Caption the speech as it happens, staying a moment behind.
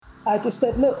I just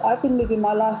said, look, I've been living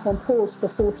my life on pause for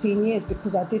 14 years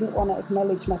because I didn't want to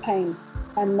acknowledge my pain.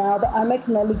 And now that I'm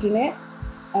acknowledging it,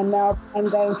 and now that I'm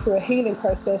going through a healing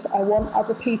process, I want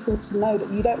other people to know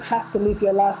that you don't have to live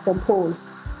your life on pause.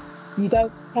 You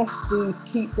don't have to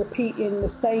keep repeating the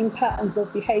same patterns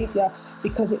of behavior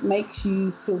because it makes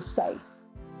you feel safe.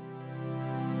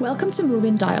 Welcome to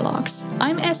Moving Dialogues.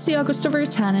 I'm Essie Augusta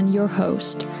Virtanen, your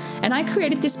host, and I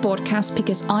created this podcast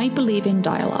because I believe in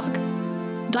dialogue.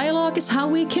 Dialogue is how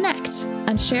we connect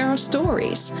and share our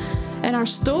stories. And our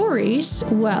stories,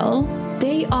 well,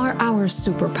 they are our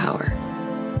superpower.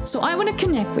 So I want to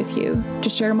connect with you to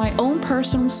share my own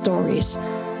personal stories,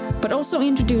 but also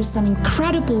introduce some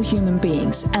incredible human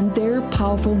beings and their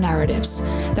powerful narratives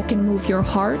that can move your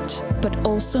heart, but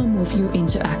also move you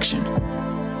into action.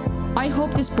 I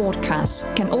hope this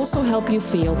podcast can also help you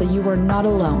feel that you are not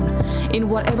alone in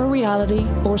whatever reality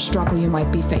or struggle you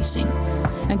might be facing,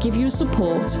 and give you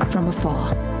support from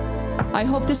afar. I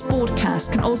hope this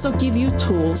podcast can also give you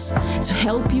tools to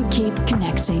help you keep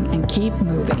connecting and keep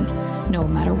moving, no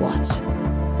matter what.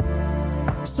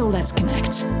 So let's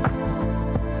connect,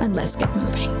 and let's get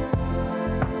moving.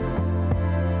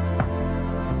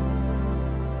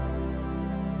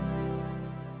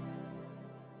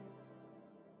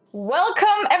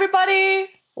 Welcome, everybody.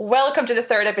 Welcome to the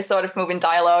third episode of Moving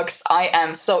Dialogues. I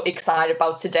am so excited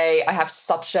about today. I have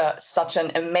such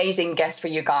an amazing guest for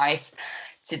you guys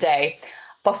today.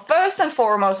 But first and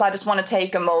foremost, I just want to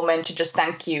take a moment to just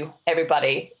thank you,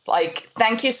 everybody.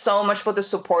 Thank you so much for the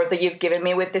support that you've given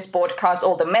me with this podcast,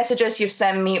 all the messages you've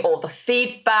sent me, all the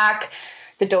feedback,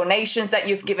 the donations that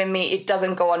you've given me. It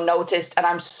doesn't go unnoticed, and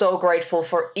I'm so grateful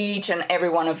for each and every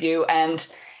one of you. And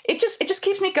it just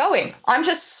keeps me going. I'm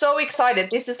just so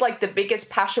excited. This is like the biggest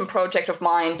passion project of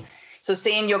mine. So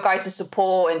seeing your guys'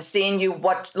 support and seeing you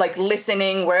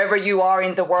listening wherever you are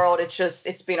in the world,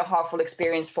 it's been a heartful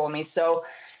experience for me. So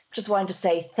just wanted to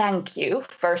say thank you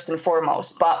first and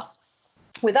foremost. But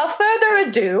without further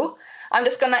ado, I'm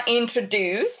just going to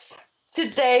introduce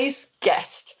today's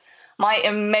guest, my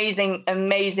amazing,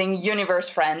 amazing universe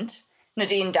friend,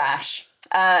 Nadine Dash.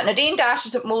 Nadine Dash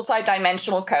is a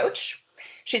multi-dimensional coach.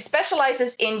 She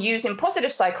specializes in using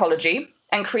positive psychology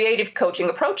and creative coaching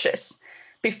approaches.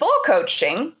 Before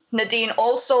coaching, Nadine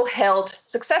also held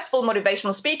successful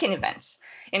motivational speaking events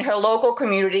in her local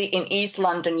community in East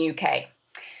London, UK.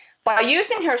 By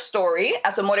using her story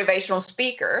as a motivational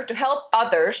speaker to help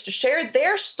others to share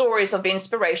their stories of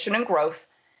inspiration and growth,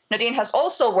 Nadine has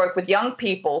also worked with young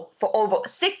people for over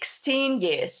 16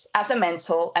 years as a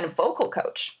mental and vocal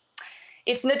coach.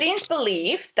 It's Nadine's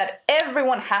belief that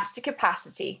everyone has the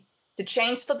capacity to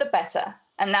change for the better,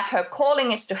 and that her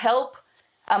calling is to help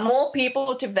more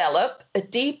people develop a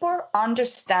deeper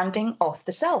understanding of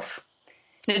the self.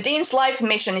 Nadine's life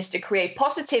mission is to create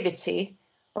positivity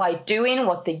by doing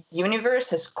what the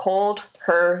universe has called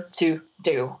her to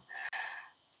do.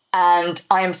 And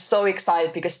I am so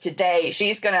excited because today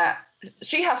she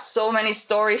has so many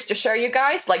stories to share, you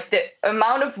guys. Like, the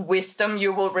amount of wisdom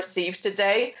you will receive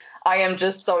today, I am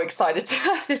just so excited to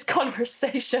have this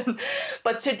conversation.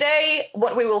 But today,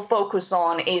 what we will focus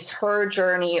on is her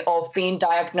journey of being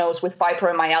diagnosed with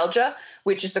fibromyalgia,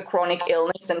 which is a chronic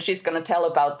illness, and she's going to tell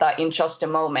about that in just a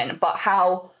moment. But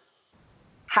how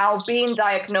being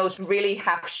diagnosed really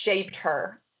have shaped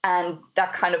her, and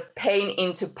that kind of pain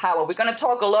into power. We're going to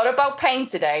talk a lot about pain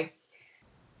today.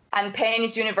 And pain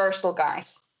is universal,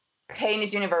 guys. Pain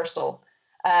is universal.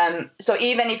 So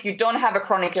even if you don't have a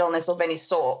chronic illness of any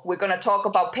sort, we're going to talk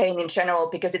about pain in general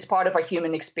because it's part of our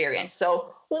human experience.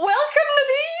 So welcome,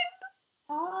 Nadine.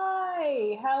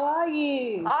 Hi, how are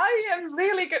you? I am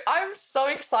really good. I'm so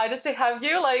excited to have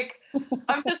you.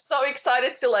 I'm just so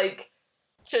excited to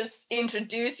just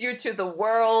introduce you to the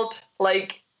world.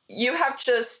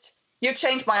 You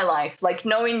changed my life.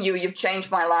 Knowing you've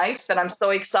changed my life. And I'm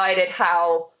so excited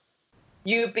how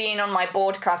you being on my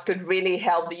podcast could really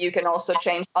help that you can also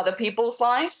change other people's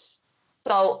lives.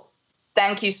 So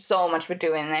thank you so much for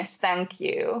doing this. Thank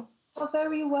you. You're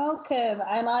very welcome.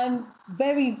 And I'm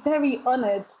very, very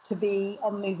honoured to be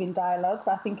on Moving Dialogues.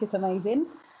 I think it's amazing.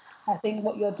 I think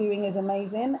what you're doing is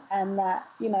amazing, and that,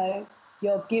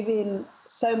 you're giving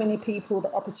so many people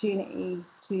the opportunity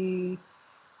to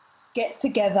get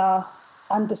together,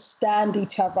 understand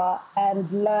each other,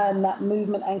 and learn that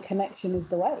movement and connection is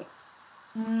the way.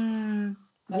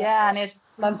 Yeah, and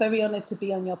I'm very honoured to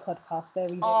be on your podcast. Very,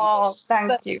 very. Oh,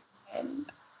 thank you.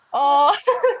 Oh,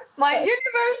 my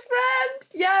universe friend.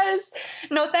 Yes.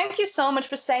 No, thank you so much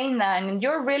for saying that. And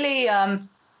you're really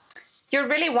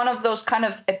one of those kind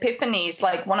of epiphanies,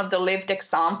 like one of the lived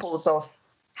examples of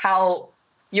how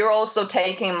you're also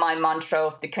taking my mantra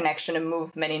of the connection and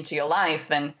movement into your life,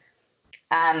 and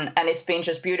it's been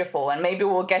just beautiful. And maybe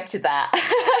we'll get to that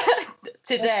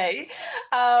today.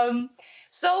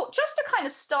 So just to kind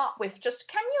of start with, just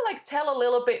can you like tell a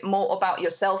little bit more about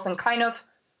yourself and kind of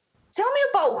tell me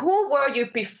about who were you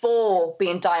before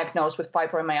being diagnosed with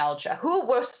fibromyalgia? Who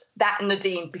was that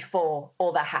Nadine before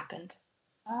all that happened?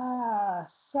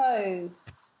 So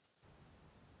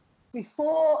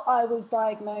before I was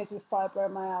diagnosed with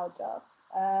fibromyalgia,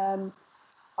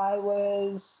 I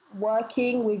was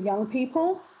working with young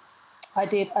people. I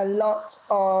did a lot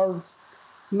of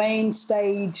main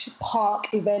stage park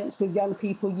events with young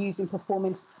people using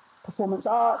performance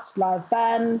arts, live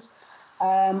bands.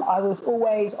 I was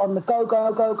always on the go.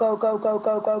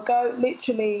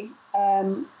 Literally,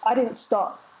 I didn't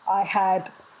stop. At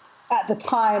the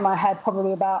time, I had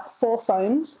probably about 4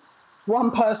 phones,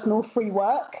 1 personal, 3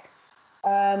 work.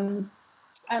 And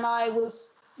I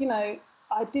was, I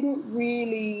didn't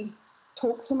really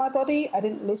talk to my body. I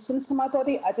didn't listen to my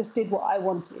body. I just did what I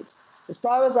wanted. As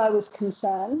far as I was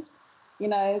concerned,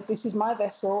 this is my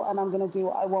vessel and I'm going to do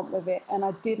what I want with it. And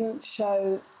I didn't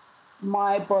show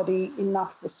my body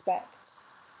enough respect.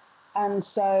 And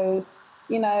so,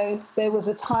 there was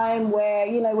a time where,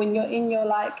 when you're in your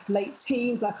like late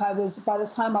teens, by the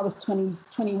time I was 20,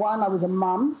 21, I was a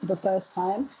mum for the first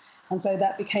time. And so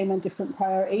that became a different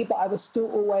priority, but I was still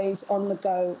always on the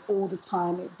go all the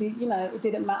time. It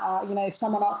didn't matter. If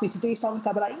someone asked me to do something,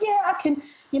 I'd be like, yeah, I can,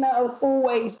 I was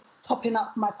always topping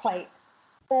up my plate,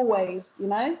 always,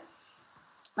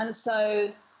 And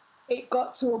so it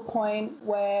got to a point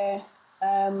where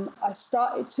I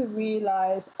started to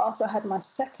realize after I had my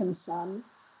second son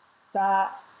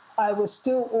that I was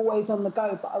still always on the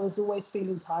go, but I was always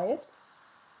feeling tired.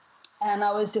 And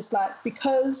I was just like,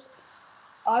 because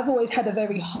I've always had a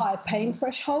very high pain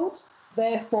threshold.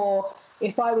 Therefore,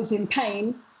 if I was in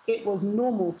pain, it was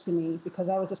normal to me because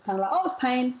I was just kind of like, oh, it's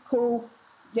pain, cool,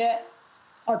 yeah,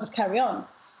 I'll just carry on.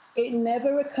 It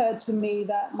never occurred to me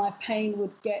that my pain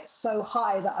would get so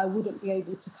high that I wouldn't be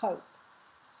able to cope.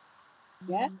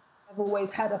 Yeah, I've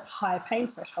always had a high pain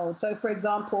threshold. So, for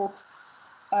example,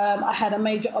 I had a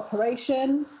major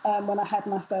operation when I had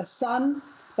my first son.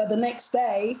 But the next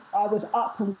day, I was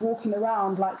up and walking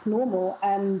around like normal.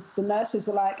 And the nurses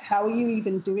were like, how are you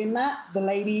even doing that? The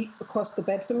lady across the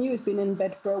bed from you has been in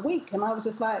bed for a week. And I was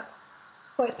just like,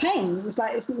 well, it's pain. It's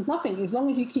like, it's nothing. As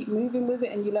long as you keep moving with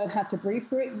it and you learn how to breathe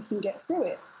through it, you can get through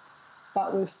it.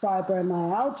 But with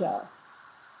fibromyalgia,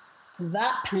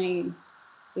 that pain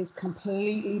is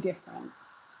completely different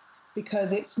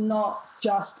because it's not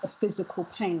just a physical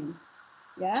pain.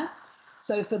 Yeah?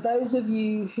 So for those of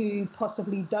you who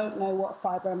possibly don't know what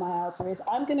fibromyalgia is,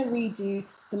 I'm going to read you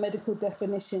the medical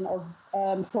definition of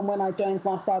from when I joined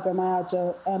my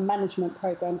fibromyalgia management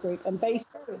program group. And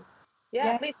basically,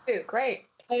 yeah, please do. Great.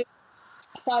 So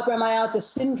fibromyalgia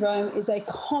syndrome is a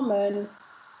common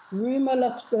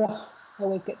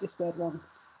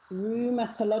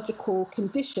rheumatological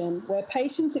condition where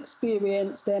patients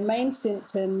experience their main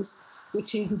symptoms,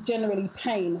 which is generally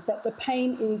pain, but the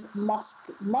pain is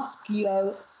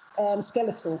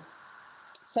musculoskeletal.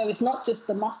 So it's not just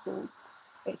the muscles,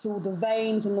 it's all the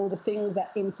veins and all the things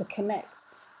that interconnect,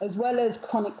 as well as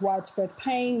chronic widespread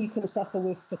pain. You can suffer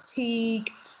with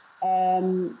fatigue,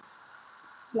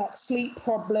 like sleep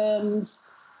problems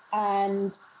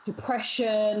and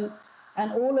depression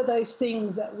and all of those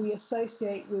things that we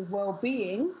associate with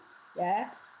well-being.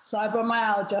 Yeah.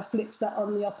 Fibromyalgia flips that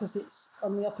on the opposite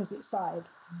side.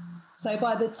 So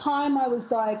by the time I was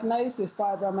diagnosed with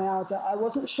fibromyalgia, I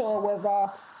wasn't sure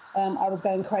whether I was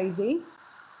going crazy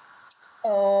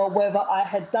or whether I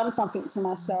had done something to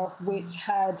myself which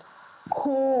had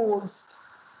caused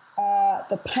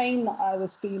the pain that I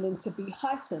was feeling to be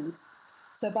heightened.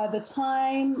 So by the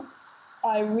time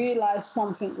I realized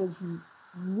something was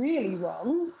really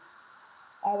wrong,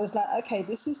 I was like, okay,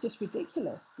 this is just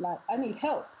ridiculous. Like, I need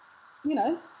help,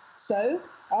 So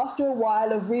after a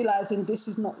while of realizing this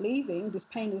is not leaving, this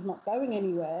pain is not going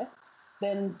anywhere,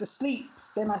 then I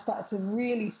started to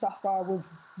really suffer with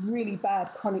really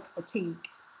bad chronic fatigue.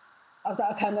 I was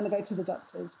like, okay, I'm going to go to the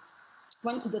doctors.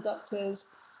 Went to the doctors.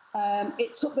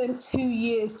 It took them 2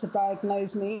 years to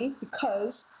diagnose me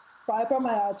because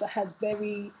fibromyalgia has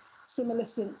very similar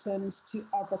symptoms to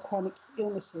other chronic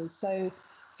illnesses. So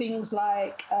things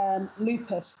like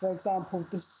lupus, for example,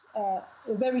 this are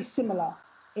very similar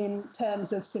in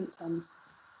terms of symptoms.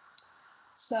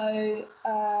 So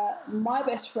my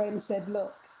best friend said,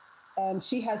 look,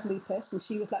 she has lupus, and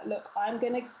she was like, look, I'm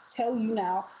going to tell you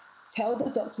now, tell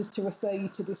the doctors to refer you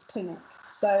to this clinic.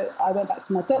 So I went back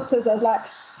to my doctors. I was like,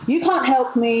 you can't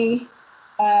help me.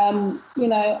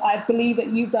 I believe that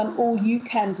you've done all you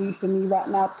can do for me right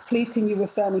now. Please, can you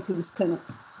refer me to this clinic?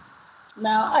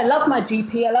 Now, I love my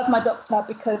GP, I love my doctor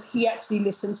because he actually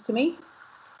listens to me.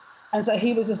 And so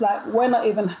he was just like, we're not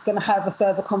even going to have a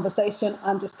further conversation.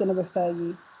 I'm just going to refer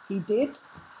you. He did.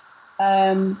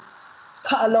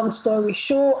 Cut a long story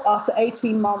short, after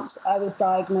 18 months, I was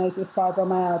diagnosed with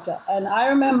fibromyalgia. And I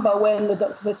remember when the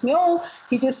doctor said to me,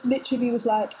 he just literally was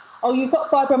like, you've got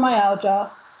fibromyalgia.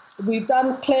 We've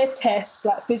done clear tests,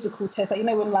 like physical tests, like,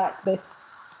 when like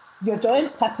your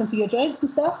joints, tapping for your joints and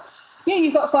stuff. Yeah,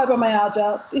 you've got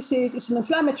fibromyalgia. It's an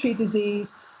inflammatory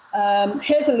disease.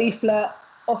 Here's a leaflet.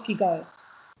 Off you go.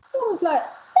 I was like,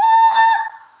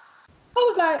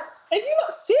 are you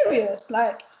not serious?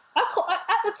 Like,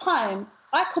 at the time,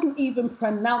 I couldn't even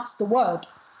pronounce the word.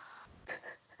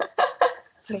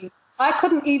 I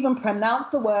couldn't even pronounce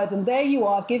the word, and there you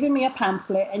are giving me a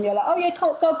pamphlet, and you're like, oh yeah,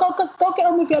 go get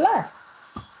on with your life.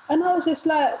 And I was just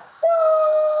like,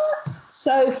 what?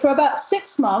 So for about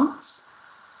 6 months,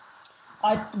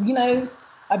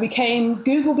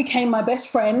 Google became my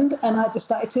best friend, and I just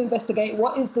started to investigate,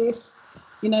 what is this?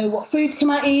 What food can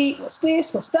I eat? What's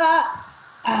this? What's that?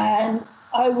 And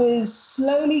I was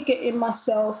slowly getting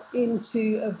myself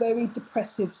into a very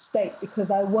depressive state because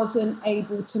I wasn't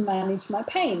able to manage my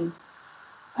pain.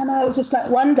 And I was just like,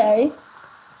 one day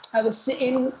I was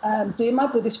sitting doing my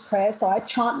Buddhist prayer, so I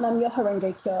chant Nam Myoho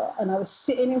Renge Kyo, and I was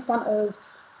sitting in front of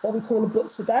what we call a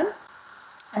Butsudan,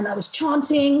 and I was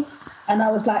chanting, and I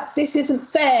was like, this isn't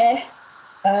fair.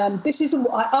 This isn't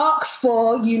what I asked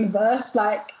for, universe.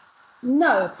 Like,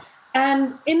 no.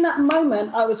 And in that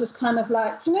moment, I was just kind of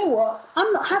like, you know what? I'm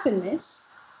not having this.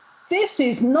 This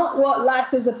is not what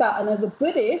life is about. And as a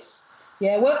Buddhist,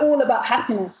 we're all about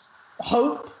happiness,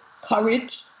 hope,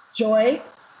 courage, joy,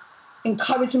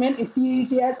 encouragement,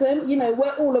 enthusiasm.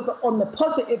 We're all about on the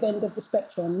positive end of the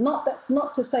spectrum.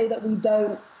 Not to say that we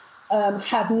don't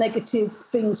have negative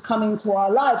things come into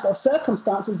our lives or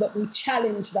circumstances, but we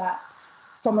challenge that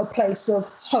from a place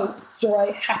of hope,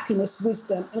 joy, happiness,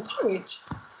 wisdom, and courage.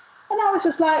 And I was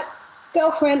just like,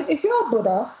 girlfriend, if you're a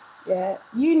Buddha,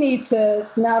 you need to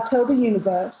now tell the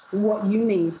universe what you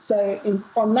need. So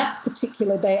on that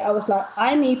particular day, I was like,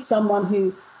 I need someone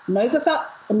who knows about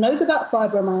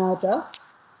fibromyalgia,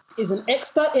 is an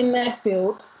expert in their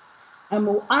field, and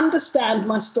will understand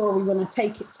my story when I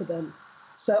take it to them.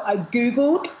 So I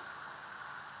Googled,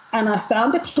 and I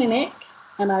found a clinic,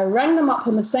 and I rang them up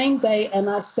on the same day, and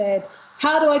I said,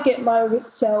 how do I get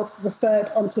myself referred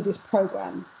onto this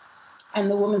program? And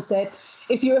the woman said,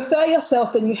 if you refer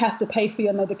yourself, then you have to pay for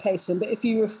your medication. But if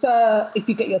you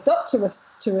get your doctor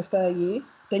to refer you,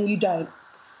 then you don't.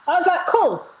 I was like,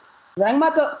 cool. Rang my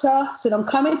doctor, said, I'm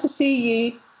coming to see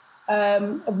you.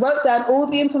 Wrote down all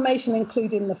the information,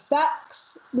 including the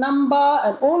fax number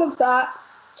and all of that,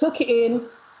 took it in,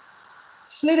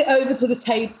 slid it over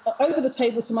the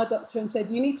table to my doctor and said,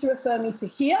 you need to refer me to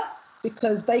here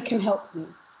because they can help me.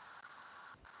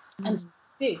 And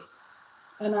did.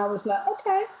 And I was like,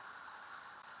 okay.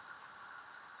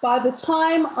 By the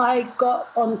time I got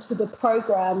onto the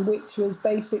program, which was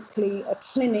basically a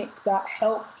clinic that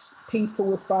helps people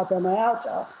with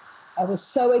fibromyalgia, I was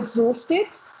so exhausted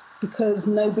because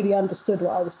nobody understood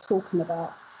what I was talking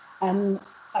about. And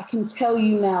I can tell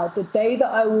you now, the day that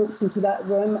I walked into that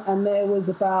room and there was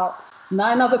about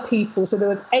 9 other people, so there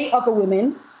was 8 other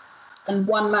women and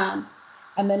 1 man.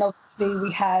 And then obviously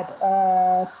we had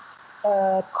a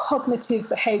cognitive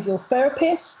behavioral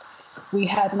therapist, we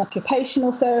had an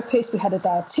occupational therapist, we had a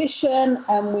dietitian,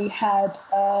 and we had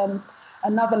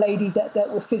another lady that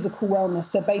dealt with physical wellness.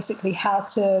 So basically how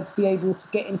to be able to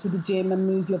get into the gym and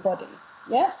move your body.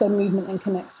 So movement and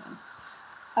connection.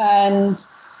 And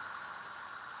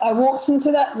I walked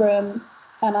into that room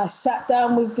and I sat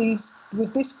down with this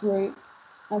group,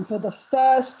 and for the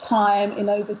first time in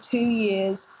over 2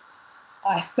 years,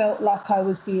 I felt like I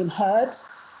was being heard.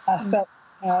 I felt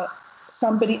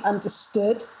somebody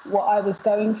understood what I was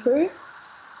going through.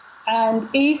 And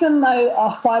even though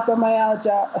our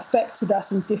fibromyalgia affected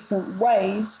us in different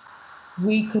ways,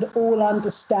 we could all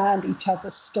understand each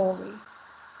other's story.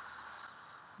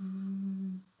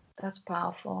 That's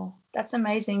powerful. That's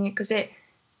amazing, because it's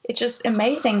just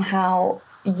amazing how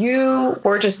you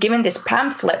were just given this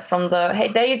pamphlet from hey,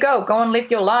 there you go and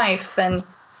live your life, and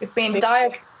you've been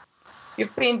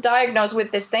diagnosed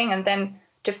with this thing, and then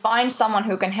to find someone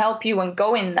who can help you and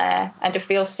go in there and to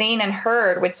feel seen and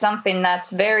heard with something that's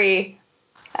very,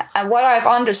 and what I've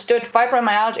understood,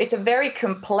 fibromyalgia, it's a very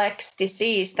complex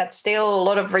disease that still a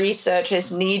lot of research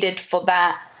is needed for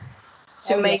that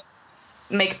to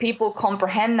make people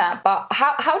comprehend that. But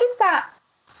how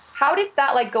how did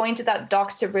that, like, going to that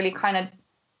doctor really kind of,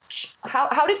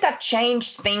 how did that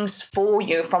change things for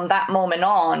you from that moment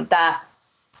on? That,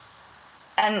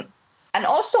 and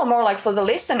also more like for the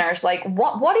listeners, like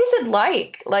what is it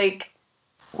like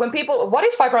when people, what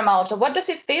is fibromyalgia? What does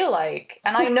it feel like?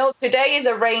 And I know today is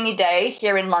a rainy day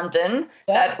here in London,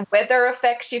 that weather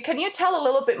affects you. Can you tell a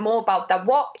little bit more about that?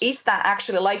 What is that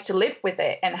actually like to live with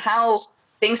it, and how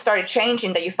things started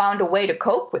changing, that you found a way to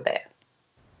cope with it?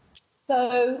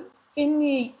 So in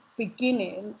the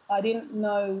beginning, I didn't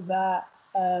know that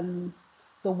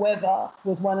the weather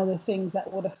was one of the things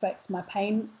that would affect my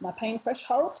pain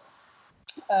threshold.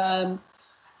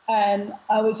 And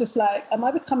I was just like, am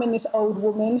I becoming this old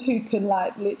woman who can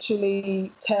like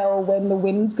literally tell when the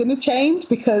wind's going to change?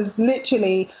 Because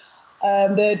literally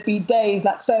there'd be days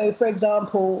like, so for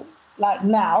example, like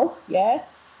now,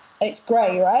 it's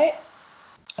grey, right?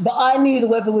 But I knew the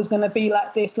weather was going to be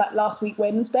like this, like last week,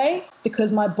 Wednesday,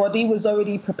 because my body was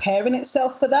already preparing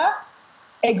itself for that.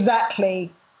 Exactly.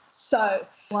 So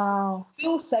wow. What I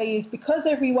will say is, because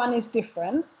everyone is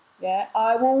different,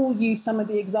 I will use some of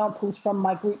the examples from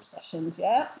my group sessions,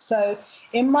 So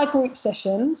in my group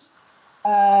sessions,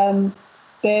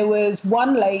 there was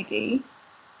one lady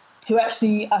who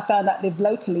actually I found out lived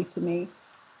locally to me.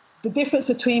 The difference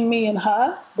between me and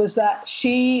her was that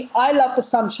I love the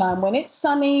sunshine. When it's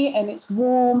sunny and it's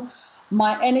warm,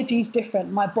 my energy is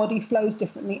different. My body flows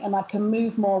differently and I can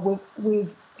move more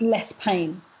with less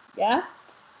pain,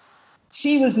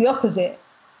 She was the opposite.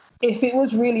 If it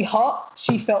was really hot,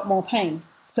 she felt more pain.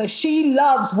 So she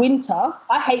loves winter.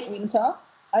 I hate winter.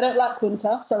 I don't like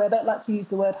winter. So I don't like to use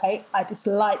the word hate. I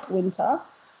dislike winter.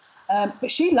 But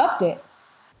she loved it.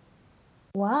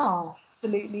 Wow. She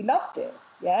absolutely loved it.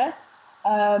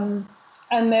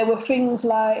 And there were things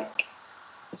like,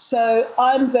 so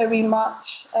I'm very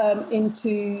much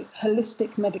into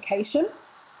holistic medication.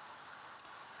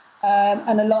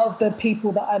 And a lot of the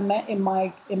people that I met in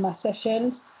my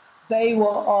sessions, they were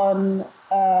on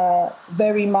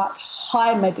very much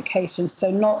high medication, so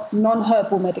not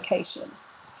non-herbal medication.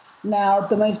 Now,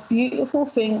 the most beautiful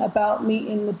thing about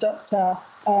meeting the doctor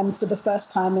for the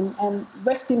first time, and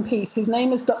rest in peace, his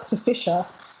name is Dr. Fisher,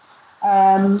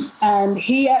 and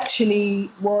he actually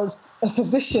was a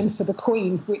physician for the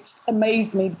Queen, which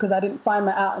amazed me because I didn't find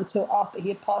that out until after he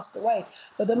had passed away.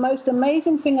 But the most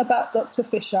amazing thing about Dr.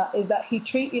 Fisher is that he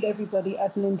treated everybody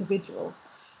as an individual.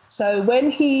 So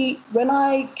when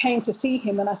I came to see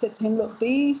him and I said to him, look,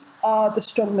 these are the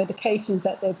strong medications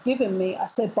that they've given me. I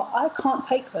said, but I can't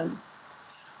take them.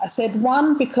 I said,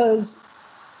 one, because,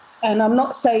 and I'm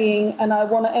not saying, and I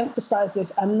want to emphasize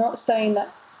this, I'm not saying that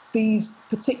these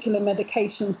particular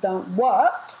medications don't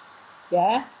work,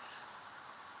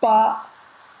 but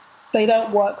they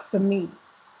don't work for me.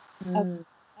 And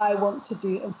I want to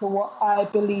do and for what I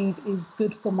believe is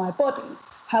good for my body.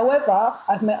 However,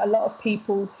 I've met a lot of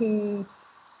people who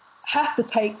have to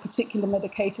take particular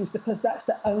medications because that's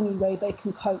the only way they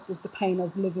can cope with the pain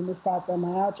of living with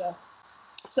fibromyalgia.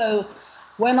 So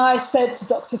when I said to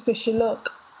Dr. Fisher,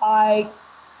 look, I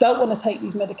don't want to take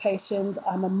these medications.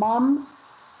 I'm a mum.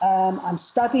 I'm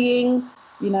studying.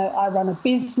 I run a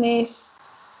business.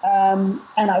 And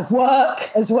I work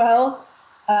as well.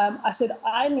 I said,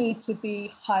 I need to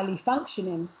be highly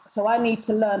functioning. So I need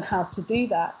to learn how to do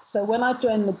that. So when I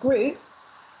joined the group,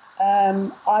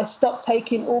 I stopped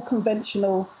taking all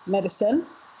conventional medicine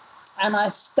and I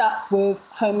stuck with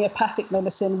homeopathic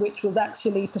medicine, which was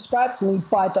actually prescribed to me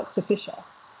by Dr. Fisher.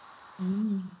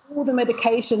 All the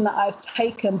medication that I've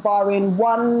taken, barring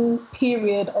one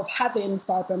period of having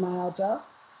fibromyalgia,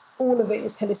 all of it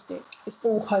is holistic. It's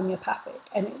all homeopathic,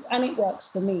 and it works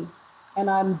for me. And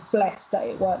I'm blessed that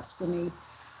it works for me.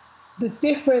 The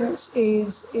difference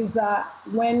is that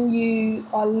when you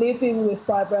are living with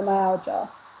fibromyalgia,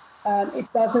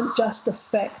 it doesn't just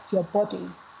affect your body.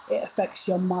 It affects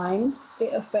your mind.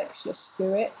 It affects your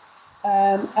spirit.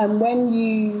 And when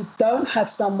you don't have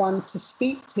someone to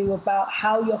speak to about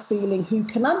how you're feeling, who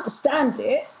can understand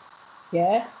it,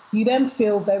 you then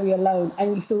feel very alone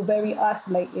and you feel very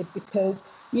isolated because,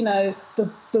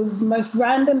 the most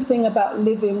random thing about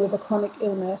living with a chronic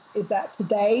illness is that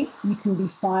today you can be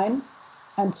fine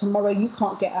and tomorrow you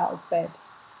can't get out of bed.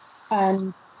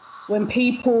 And when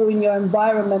people in your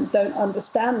environment don't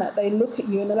understand that, they look at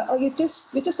you and they're like, oh, you're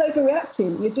just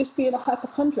overreacting. You're just being a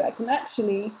hypochondriac. And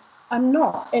actually, I'm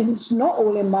not. And it's not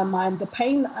all in my mind. The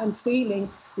pain that I'm feeling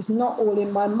is not all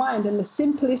in my mind. And the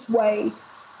simplest way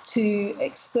to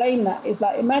explain that is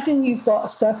like, imagine you've got a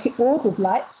circuit board with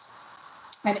lights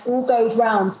and it all goes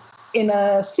round in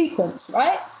a sequence,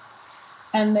 right?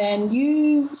 And then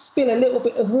you spill a little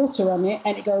bit of water on it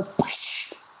and it goes,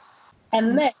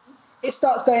 and then it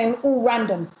starts going all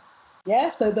random. Yeah,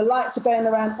 so the lights are going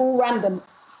around all random,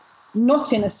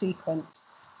 not in a sequence.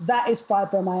 That is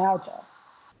fibromyalgia.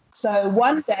 So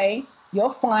one day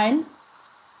you're fine,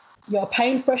 your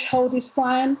pain threshold is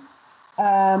fine,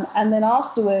 and then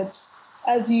afterwards,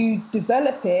 as you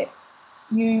develop it,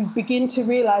 you begin to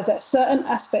realize that certain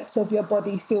aspects of your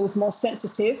body feels more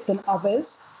sensitive than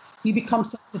others. You become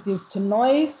sensitive to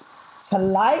noise, to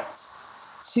light,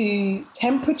 to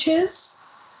temperatures,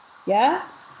 yeah,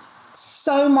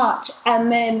 so much.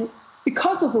 And then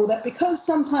because of all that, because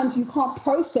sometimes you can't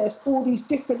process all these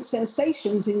different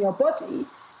sensations in your body,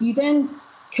 you then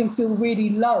can feel really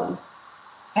low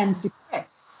and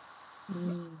depressed.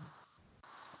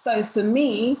 So for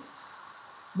me,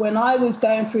 when I was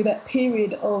going through that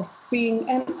period of being,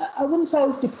 and I wouldn't say I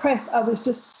was depressed, I was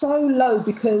just so low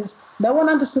because no one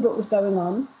understood what was going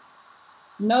on.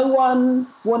 No one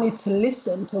wanted to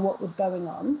listen to what was going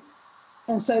on.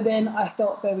 And so then I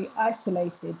felt very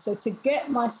isolated. So to get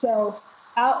myself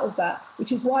out of that,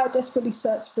 which is why I desperately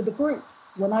searched for the group.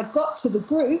 When I got to the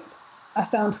group, I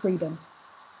found freedom.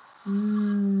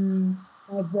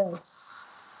 My voice.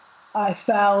 I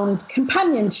found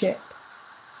companionship.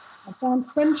 I found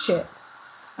friendship.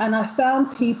 And I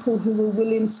found people who were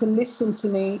willing to listen to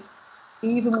me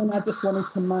even when I just wanted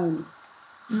to moan.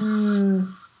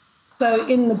 So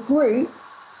in the group,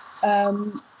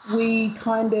 we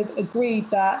kind of agreed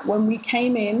that when we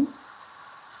came in,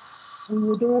 we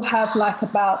would all have like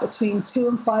about between 2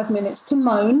 and 5 minutes to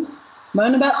moan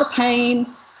about the pain,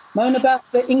 moan about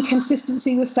the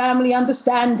inconsistency with family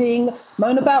understanding,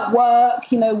 moan about work,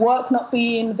 work not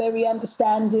being very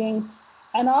understanding.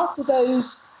 And after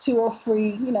those 2 or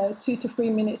 3, 2 to 3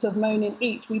 minutes of moaning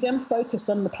each, we then focused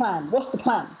on the plan. What's the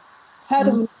plan? How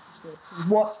do we manage this?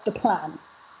 What's the plan?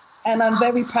 And I'm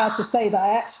very proud to say that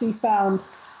I actually found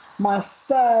my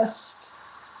first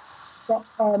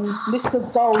list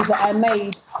of goals that I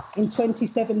made in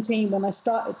 2017 when I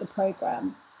started the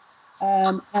program.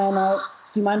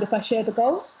 Do you mind if I share the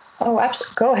goals? Oh,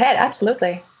 go ahead.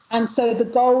 Absolutely. And so the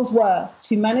goals were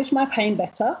to manage my pain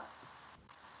better,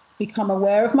 become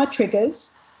aware of my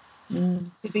triggers,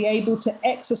 to be able to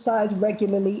exercise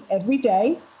regularly every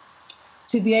day,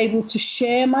 to be able to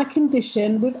share my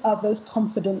condition with others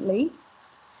confidently,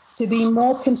 to be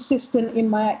more consistent in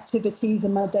my activities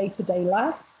in my day-to-day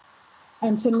life,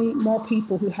 and to meet more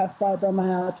people who have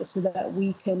fibromyalgia so that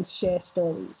we can share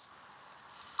stories.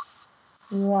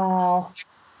 Wow.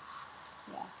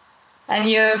 Yeah. And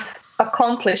you've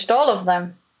accomplished all of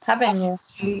them, haven't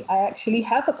you? I actually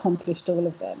have accomplished all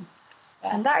of them.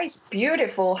 Yeah. And that is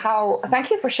beautiful. Thank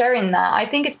you for sharing that. I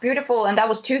think it's beautiful. And that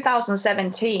was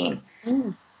 2017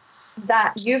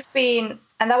 that you've been,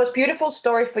 and that was beautiful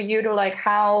story for you to like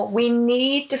how we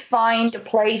need to find a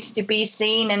place to be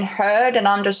seen and heard and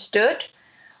understood.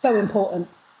 So important.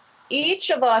 Each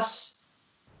of us,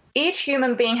 each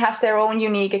human being has their own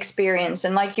unique experience.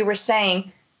 And like you were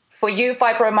saying, for you,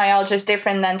 fibromyalgia is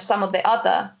different than some of the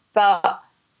other. But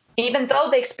even though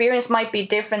the experience might be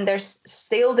different, there's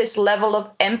still this level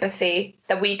of empathy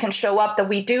that we can show up, that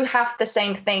we do have the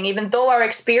same thing. Even though our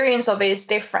experience of it is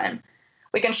different,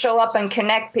 we can show up and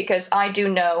connect because I do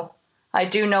know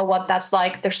what that's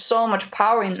like. There's so much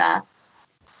power in that.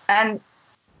 And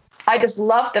I just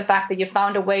love the fact that you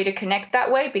found a way to connect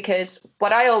that way, because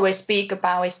what I always speak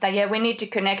about is that, we need to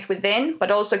connect within,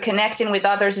 but also connecting with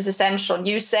others is essential.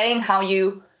 You saying how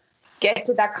you get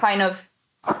to that kind of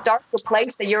darker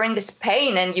place that you're in this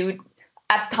pain and you,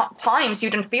 at times, you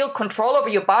don't feel control over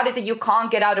your body, that you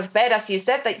can't get out of bed, as you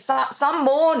said, that some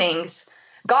mornings,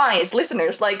 guys,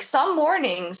 listeners, like some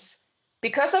mornings,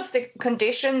 because of the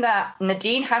condition that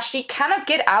Nadine has, she cannot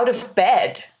get out of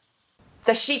bed.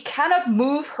 That she cannot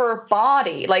move her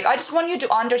body. Like, I just want you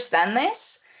to understand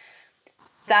this,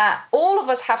 that all of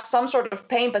us have some sort of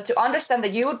pain, but to understand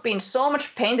that you would be in so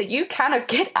much pain that you cannot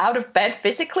get out of bed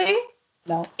physically,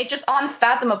 no. It's just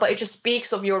unfathomable. It just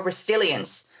speaks of your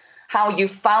resilience, how you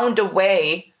found a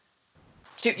way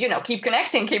to, keep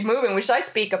connecting, keep moving, which I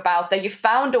speak about, that you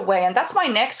found a way. And that's my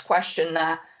next question.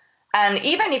 And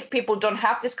even if people don't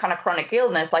have this kind of chronic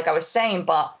illness, like I was saying,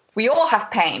 but we all have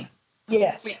pain.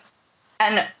 Yes.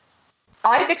 And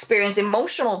I've experienced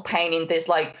emotional pain in this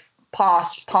like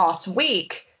past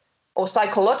week, or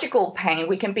psychological pain.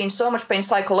 We can be in so much pain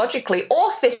psychologically or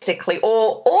physically,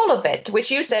 or all of it, which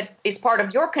you said is part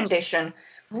of your condition.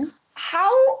 Mm-hmm.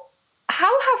 How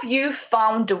have you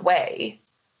found a way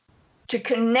to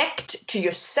connect to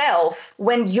yourself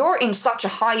when you're in such a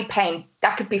high pain?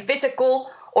 That could be physical,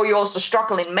 or you're also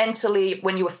struggling mentally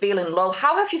when you were feeling low.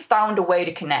 How have you found a way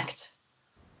to connect?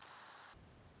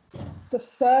 The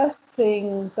first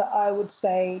thing that I would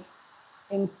say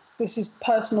this is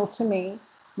personal to me,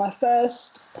 my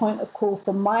first point of call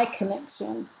for my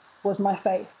connection was my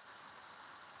faith,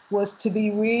 was to be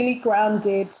really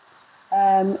grounded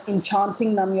in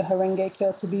chanting Nam-myoho Renge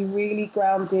Kyo, to be really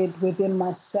grounded within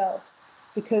myself.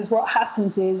 Because what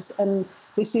happens is, and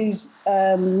this is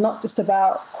not just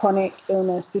about chronic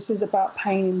illness, this is about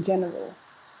pain in general.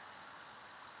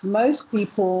 Most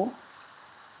people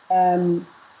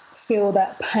feel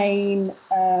that pain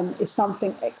is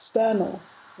something external,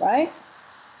 right?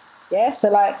 Yeah, so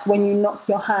like when you knock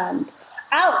your hand,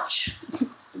 ouch,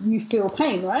 you feel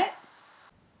pain, right?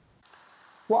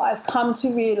 What I've come to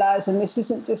realize, and this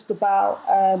isn't just about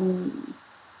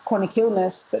chronic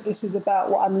illness, but this is about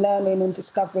what I'm learning and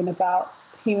discovering about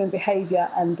human behavior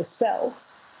and the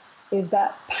self, is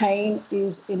that pain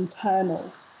is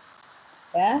internal.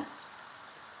 Yeah?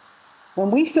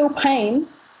 When we feel pain,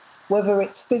 whether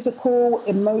it's physical,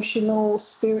 emotional,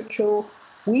 spiritual,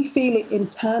 we feel it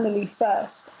internally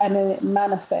first, and then it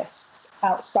manifests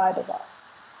outside of us.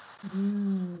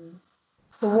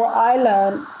 So what I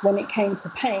learned when it came to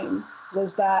pain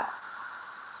was that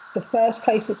the first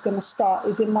place it's going to start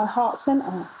is in my heart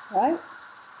center, right?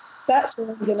 That's where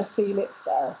I'm going to feel it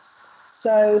first.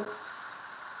 So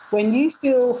when you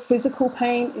feel physical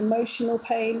pain, emotional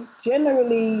pain,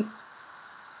 generally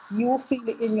you will feel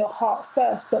it in your heart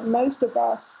first. But most of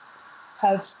us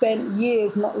have spent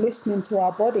years not listening to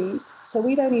our bodies, so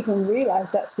we don't even realize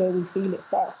that's where we feel it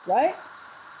first, right?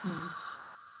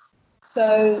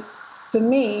 So for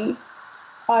me,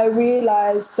 I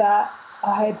realized that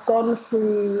I had gone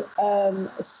through a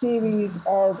series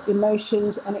of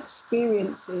emotions and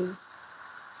experiences.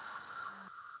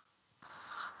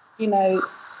 You know,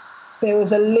 there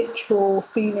was a literal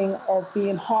feeling of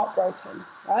being heartbroken,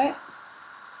 right?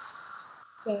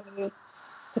 So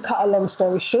to cut a long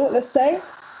story short, let's say,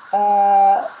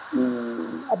 about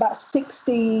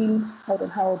 16, hold on,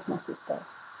 how old's my sister?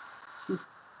 She's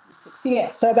 16,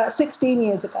 yeah, so about 16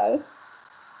 years ago,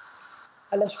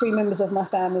 I lost 3 members of my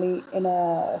family in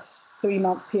a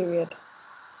 3-month period.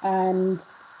 And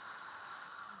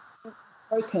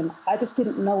broken, I just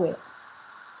didn't know it.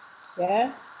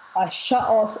 Yeah, I shut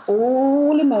off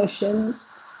all emotions.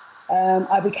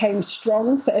 I became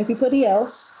strong for everybody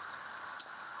else.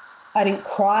 I didn't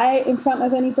cry in front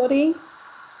of anybody.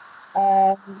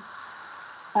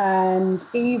 And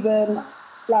even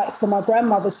like for my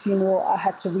grandmother's funeral, I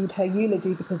had to read her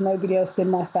eulogy because nobody else in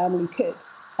my family could.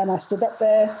 And I stood up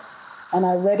there and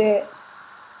I read it,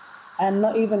 and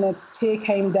not even a tear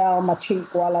came down my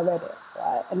cheek while I read it,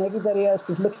 right? And everybody else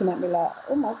was looking at me like,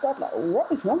 oh my God, like, what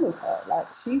is wrong with her? Like,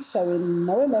 she's showing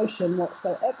no emotion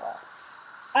whatsoever.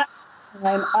 At the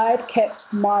time, I'd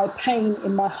kept my pain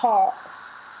in my heart.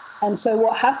 And so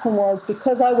what happened was,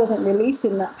 because I wasn't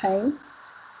releasing that pain,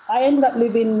 I ended up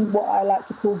living what I like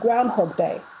to call Groundhog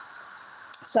Day.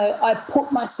 So I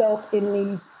put myself in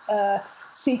these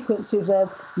sequences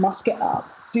of must get up,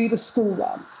 do the school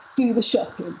run, do the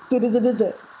shopping,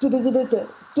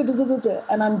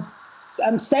 and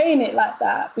I'm saying it like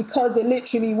that because it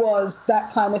literally was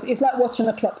that kind of, it's like watching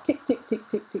a clock, tick, tick, tick,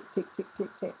 tick, tick, tick, tick, tick,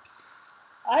 tick.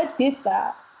 I did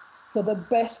that for the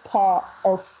best part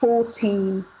of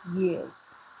 14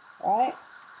 years, right?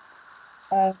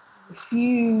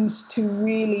 Refused to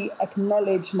really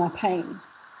acknowledge my pain,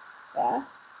 yeah?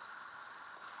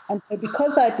 And so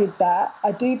because I did that,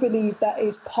 I do believe that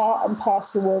is part and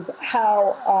parcel of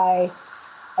how I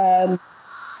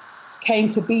came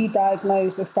to be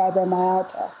diagnosed with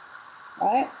fibromyalgia,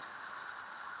 right?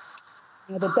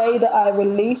 The day that I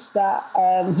released that,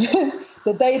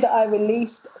 the day that I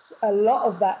released a lot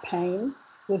of that pain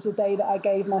was the day that I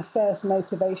gave my first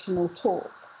motivational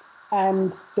talk.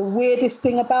 And the weirdest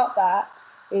thing about that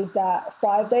is that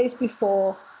 5 days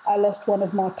before, I lost one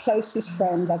of my closest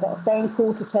friends. I got a phone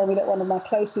call to tell me that one of my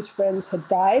closest friends had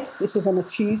died. This was on a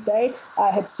Tuesday.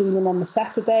 I had seen him on the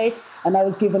Saturday, and I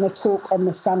was given a talk on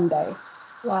the Sunday.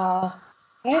 Wow.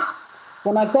 Right?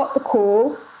 When I got the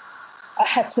call, I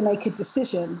had to make a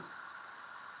decision.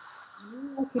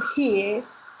 All I could hear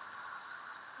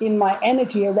in my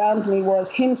energy around me was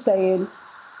him saying,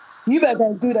 you better go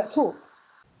and do that talk.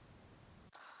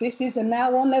 This is a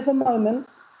now or never moment,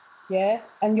 yeah?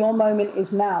 And your moment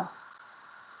is now.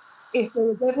 If there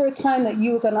was ever a time that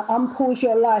you were going to unpause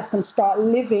your life and start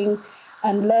living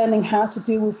and learning how to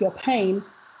deal with your pain,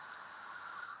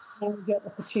 now was your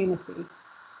opportunity.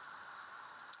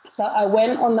 So I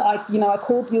went on, I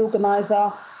called the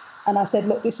organizer and I said,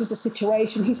 look, this is the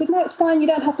situation. He said, no, it's fine. You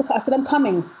don't have to. I said, I'm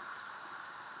coming.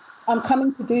 I'm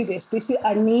coming to do this.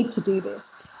 I need to do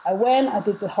this. I went, I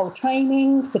did the whole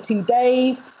training for 2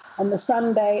 days. On the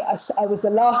Sunday, I was the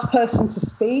last person to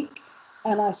speak.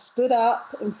 And I stood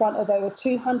up in front of over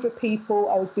 200 people.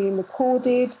 I was being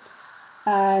recorded.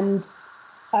 And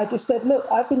I just said, look,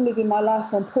 I've been living my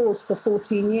life on pause for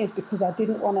 14 years because I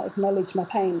didn't want to acknowledge my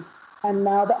pain. And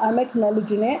now that I'm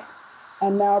acknowledging it,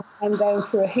 and now that I'm going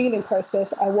through a healing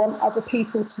process, I want other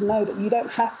people to know that you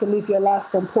don't have to live your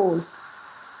life on pause.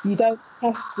 You don't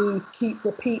have to keep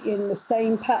repeating the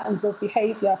same patterns of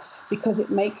behavior because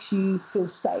it makes you feel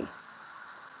safe.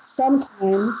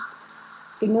 Sometimes,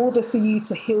 in order for you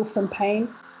to heal from pain,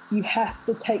 you have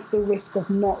to take the risk of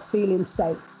not feeling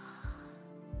safe.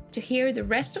 To hear the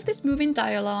rest of this moving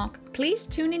dialogue, please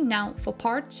tune in now for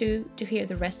part 2 to hear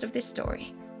the rest of this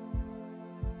story.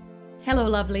 Hello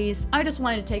lovelies, I just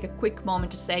wanted to take a quick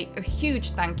moment to say a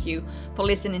huge thank you for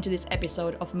listening to this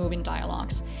episode of Moving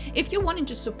Dialogues. If you're wanting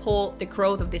to support the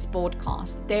growth of this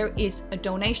podcast, there is a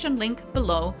donation link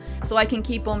below so I can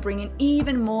keep on bringing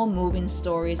even more moving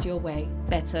stories your way,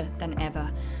 better than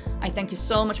ever. I thank you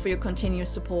so much for your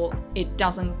continuous support. It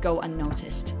doesn't go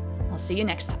unnoticed. I'll see you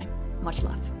next time. Much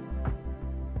love.